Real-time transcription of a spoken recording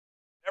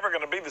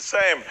going to be the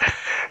same.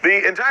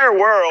 The entire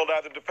world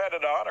either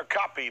depended on or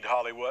copied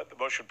Hollywood. The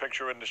motion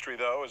picture industry,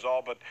 though, is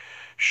all but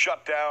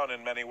shut down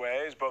in many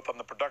ways, both on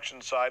the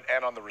production side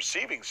and on the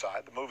receiving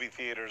side, the movie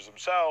theaters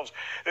themselves.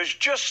 There's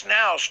just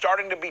now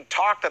starting to be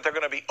talk that they're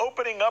going to be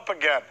opening up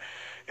again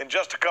in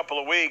just a couple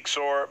of weeks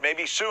or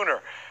maybe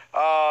sooner.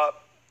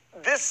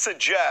 This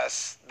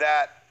suggests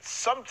that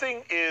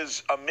something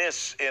is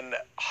amiss in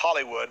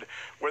Hollywood,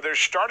 where they're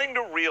starting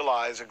to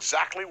realize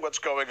exactly what's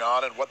going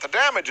on and what the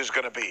damage is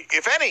going to be,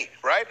 if any,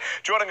 right?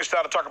 Joining us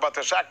now to talk about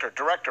this, actor,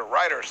 director,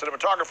 writer,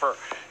 cinematographer,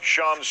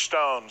 Sean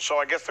Stone. So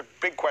I guess the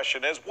big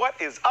question is, what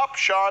is up,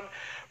 Sean,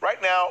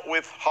 right now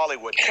with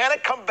Hollywood? Can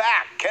it come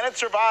back? Can it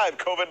survive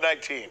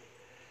COVID-19?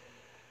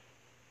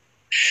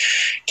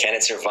 Can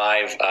it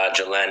survive,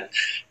 Ghislaine?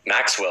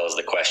 Maxwell is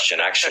the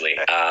question, actually.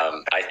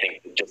 I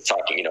think just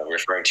talking,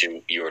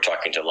 you were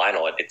talking to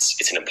Lionel,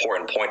 it's an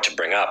important point to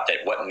bring up that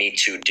what Me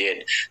Too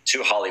did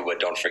to Hollywood,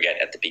 don't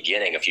forget, at the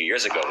beginning, a few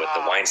years ago, with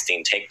the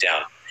Weinstein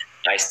takedown.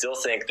 I still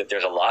think that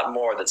there's a lot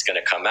more that's going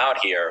to come out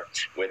here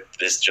with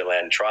this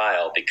Ghislaine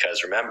trial,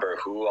 because remember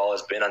who all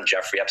has been on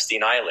Jeffrey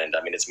Epstein Island.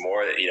 I mean, it's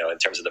more, in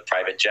terms of the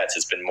private jets,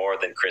 it's been more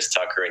than Chris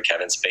Tucker and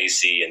Kevin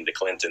Spacey and the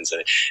Clintons.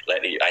 And I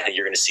think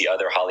you're going to see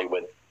other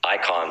Hollywood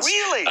icons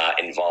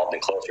involved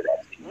and closer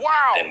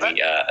than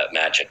we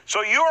imagine.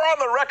 So you're on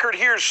the record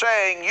here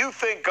saying you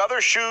think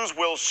other shoes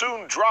will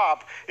soon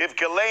drop if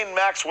Ghislaine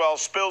Maxwell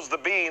spills the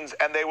beans,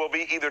 and they will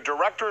be either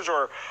directors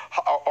or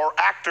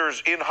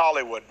actors in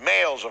Hollywood,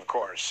 males, of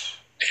course.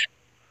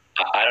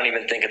 I don't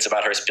even think it's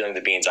about her spilling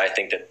the beans. I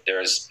think that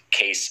there's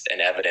case and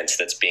evidence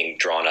that's being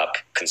drawn up,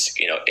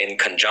 in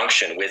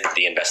conjunction with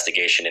the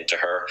investigation into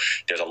her.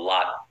 There's a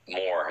lot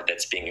more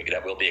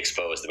that will be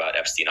exposed about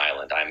Epstein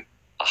Island. I'm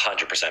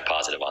 100%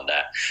 positive on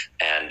that,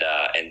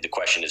 and the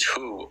question is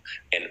who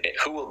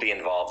will be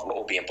involved, what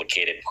will be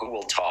implicated, who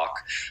will talk.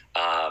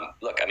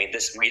 Look, I mean,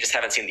 we just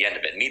haven't seen the end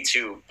of it. Me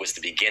Too was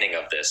the beginning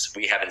of this.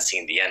 We haven't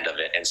seen the end of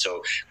it, and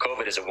so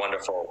COVID is a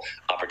wonderful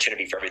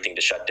opportunity for everything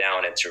to shut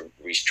down and to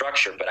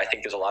restructure. But I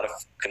think there's a lot of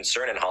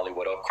concern in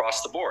Hollywood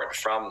across the board,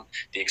 from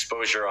the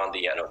exposure on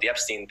the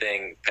Epstein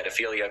thing,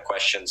 pedophilia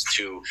questions,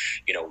 to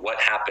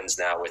what happens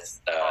now with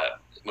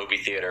movie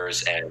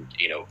theaters and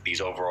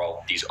these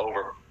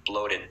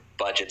bloated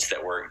budgets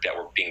that were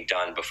being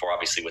done before,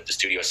 obviously, with the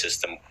studio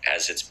system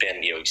as it's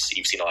been. You've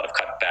seen a lot of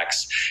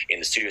cutbacks in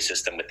the studio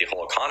system with the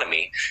whole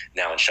economy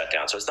now in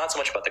shutdown. So it's not so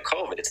much about the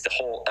COVID; it's the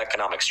whole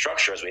economic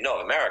structure, as we know.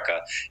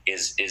 America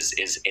is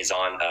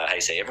on how do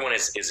you say? Everyone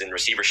is in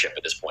receivership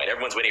at this point.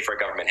 Everyone's waiting for a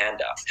government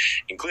handout,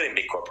 including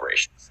big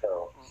corporations.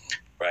 So,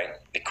 right,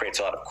 it creates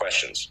a lot of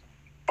questions.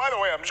 By the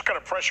way, I'm just going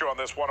to press you on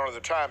this one at a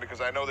time,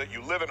 because I know that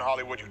you live in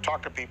Hollywood. You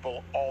talk to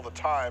people all the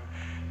time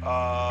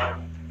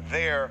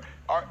there.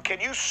 Can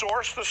you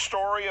source the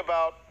story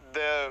about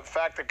the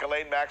fact that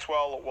Ghislaine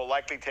Maxwell will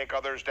likely take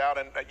others down?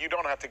 And you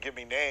don't have to give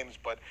me names,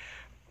 but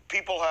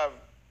people have...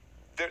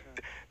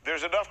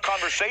 There's enough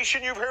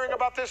conversation you're hearing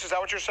about this? Is that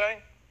what you're saying?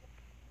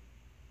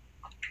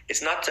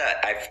 It's not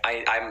that.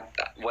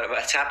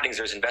 What's happening is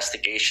there's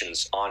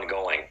investigations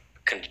ongoing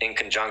in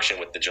conjunction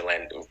with the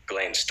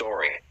Ghislaine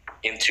story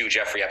into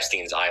Jeffrey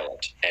Epstein's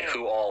island, and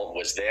who all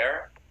was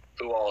there,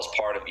 who all is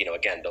part of,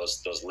 again,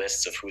 those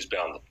lists of who's been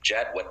on the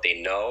jet, what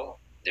they know.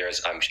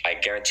 I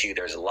guarantee you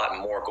there's a lot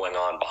more going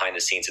on behind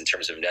the scenes in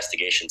terms of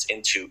investigations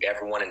into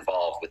everyone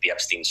involved with the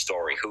Epstein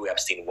story, who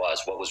Epstein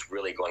was, what was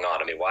really going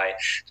on. I mean, why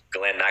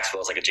Ghislaine Maxwell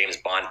is like a James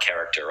Bond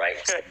character, right?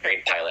 It's like a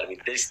great pilot. I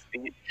mean,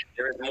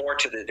 there is more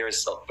to where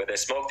there's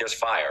smoke, there's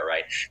fire,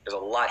 right? There's a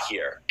lot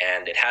here,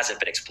 and it hasn't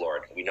been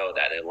explored. We know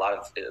that. And a lot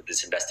of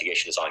this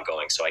investigation is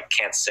ongoing, so I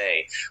can't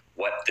say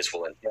what this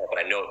will entail, but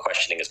I know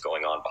questioning is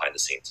going on behind the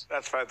scenes.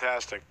 That's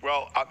fantastic.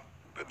 Well,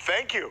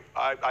 thank you.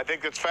 I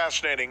think that's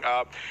fascinating.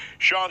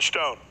 Sean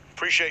Stone,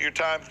 appreciate your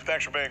time.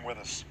 Thanks for being with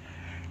us.